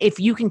 folks. And if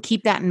you can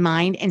keep that in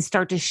mind and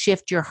start to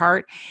shift your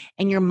heart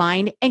and your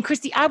mind. And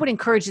Christy, I would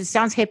encourage, it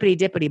sounds hippity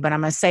dippity, but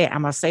I'm going to say it.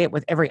 I'm going to say it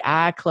with every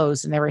eye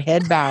closed and every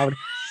head bowed.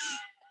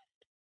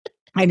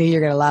 I knew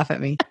you're going to laugh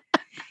at me.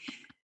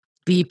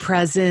 Be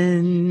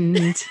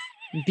present.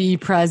 Be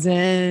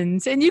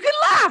present. And you can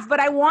laugh, but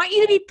I want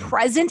you to be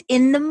present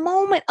in the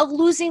moment of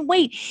losing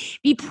weight.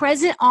 Be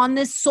present on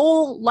this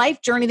soul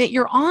life journey that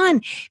you're on.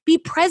 Be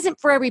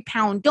present for every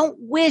pound. Don't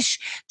wish,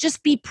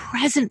 just be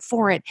present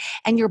for it.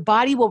 And your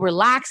body will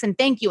relax and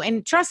thank you.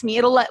 And trust me,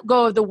 it'll let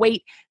go of the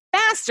weight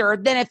faster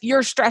than if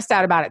you're stressed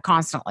out about it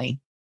constantly.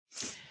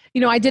 You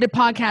know, I did a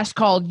podcast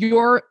called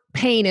Your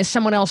Pain is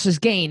Someone Else's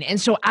Gain.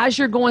 And so as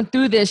you're going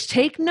through this,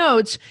 take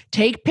notes,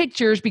 take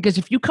pictures, because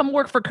if you come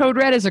work for Code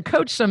Red as a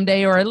coach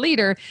someday or a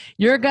leader,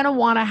 you're going to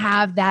want to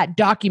have that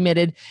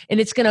documented, and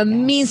it's going to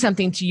mean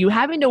something to you.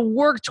 Having to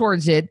work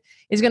towards it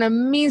is going to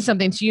mean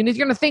something to you. And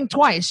you're going to think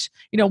twice.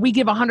 You know, we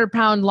give a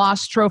 100-pound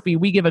loss trophy.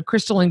 We give a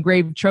crystal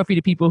engraved trophy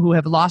to people who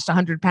have lost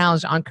 100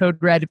 pounds on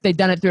Code Red if they've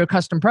done it through a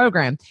custom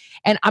program.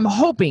 And I'm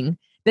hoping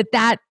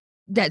that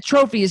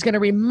trophy is going to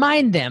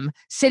remind them,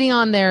 sitting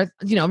on there,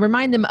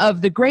 remind them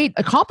of the great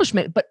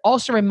accomplishment, but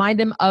also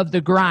remind them of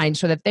the grind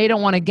so that they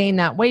don't want to gain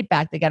that weight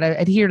back. They got to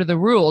adhere to the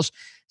rules.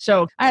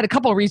 So I had a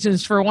couple of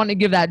reasons for wanting to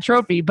give that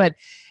trophy, but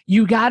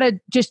you got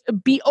to just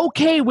be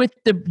okay with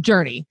the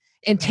journey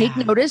and take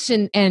notice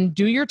and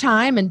do your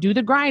time and do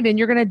the grind, and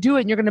you're going to do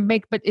it and you're going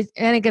to but it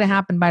ain't going to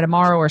happen by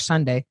tomorrow or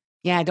Sunday.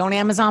 Yeah, don't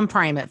Amazon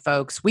Prime it,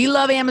 folks. We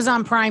love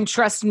Amazon Prime.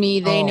 Trust me,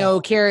 they know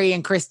Carrie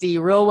and Christy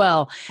real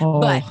well.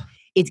 But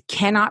it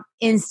cannot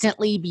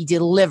instantly be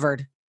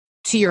delivered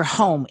to your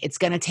home. It's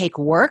going to take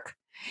work.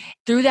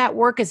 Through that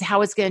work is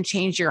how it's going to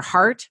change your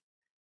heart.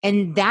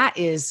 And that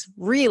is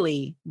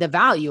really the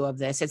value of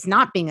this. It's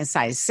not being a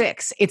size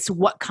 6. It's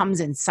what comes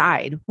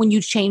inside when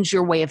you change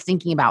your way of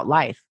thinking about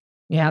life.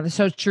 Yeah, that's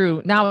so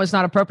true. Now it's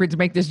not appropriate to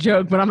make this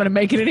joke, but I'm going to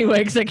make it anyway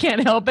because I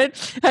can't help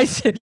it. I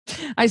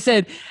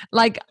said,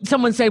 like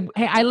someone said,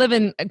 hey,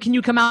 can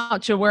you come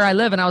out to where I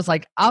live? And I was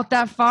like, out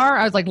that far?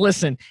 I was like,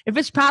 listen, if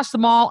it's past the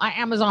mall, I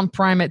Amazon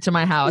Prime it to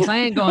my house. I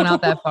ain't going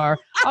out that far.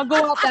 I'll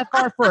go out that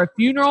far for a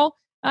funeral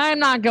I'm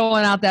not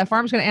going out that far.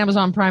 I'm just going to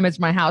Amazon Prime. It's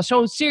my house.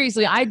 So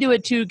seriously, I do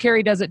it too.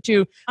 Carrie does it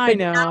too. I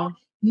know.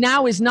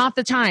 Now is not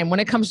the time when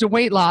it comes to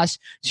weight loss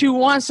to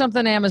want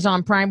something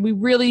Amazon Prime. We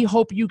really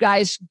hope you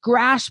guys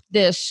grasp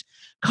this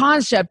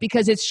concept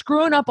because it's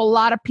screwing up a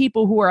lot of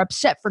people who are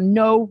upset for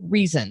no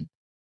reason.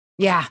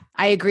 Yeah,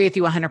 I agree with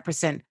you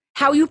 100%.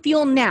 How you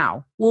feel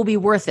now will be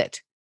worth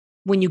it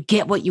when you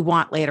get what you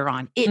want later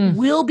on. It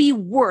will be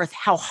worth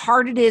how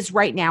hard it is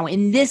right now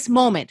in this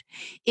moment.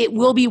 It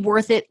will be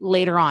worth it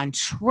later on.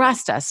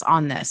 Trust us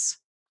on this.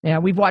 Yeah,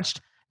 we've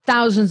watched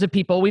thousands of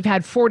people. We've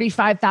had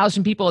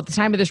 45,000 people at the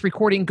time of this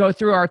recording go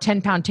through our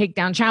 10-pound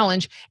takedown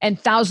challenge, and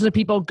thousands of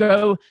people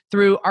go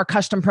through our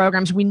custom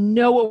programs. We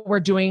know what we're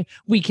doing.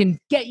 We can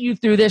get you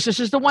through this. This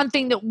is the one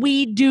thing that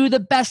we do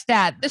the best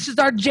at. This is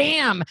our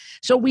jam.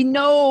 So we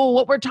know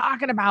what we're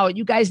talking about.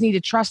 You guys need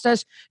to trust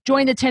us.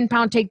 Join the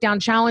 10-pound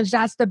takedown challenge.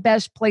 That's the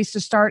best place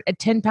to start at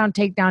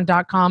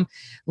 10poundtakedown.com.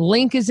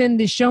 Link is in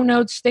the show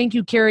notes. Thank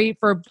you, Carrie,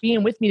 for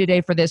being with me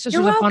today for this. This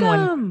was a fun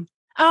one.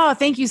 Oh,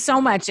 thank you so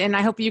much. And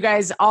I hope you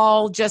guys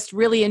all just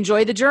really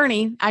enjoy the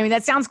journey. I mean,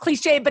 that sounds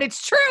cliche, but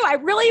it's true. I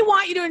really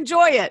want you to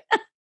enjoy it.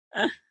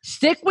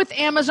 Stick with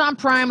Amazon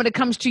Prime when it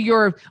comes to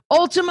your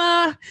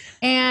Ultima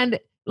and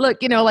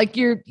look, like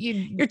your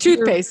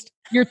toothpaste.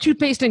 Your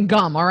toothpaste and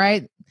gum, all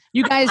right?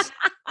 You guys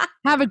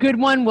have a good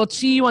one. We'll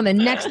see you on the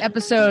next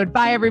episode.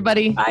 Bye,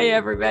 everybody. Bye,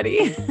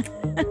 everybody.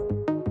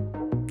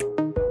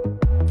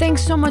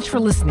 Thanks so much for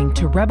listening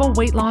to Rebel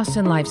Weight Loss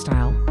and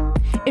Lifestyle.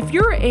 If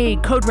you're a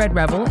Code Red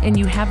Rebel and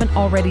you haven't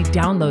already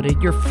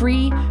downloaded your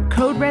free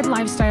Code Red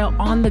Lifestyle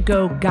on the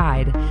Go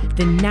guide,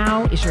 then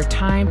now is your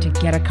time to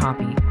get a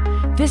copy.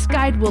 This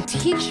guide will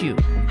teach you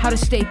how to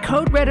stay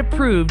Code Red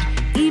approved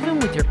even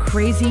with your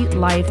crazy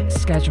life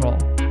schedule.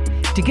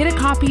 To get a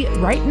copy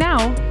right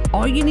now,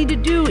 all you need to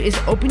do is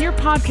open your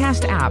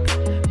podcast app,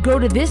 go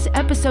to this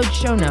episode's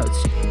show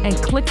notes, and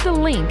click the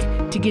link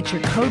to get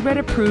your Code Red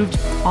approved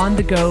on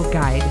the Go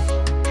guide.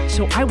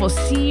 So I will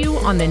see you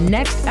on the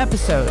next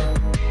episode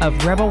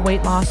of Rebel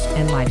Weight Loss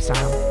and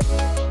Lifestyle.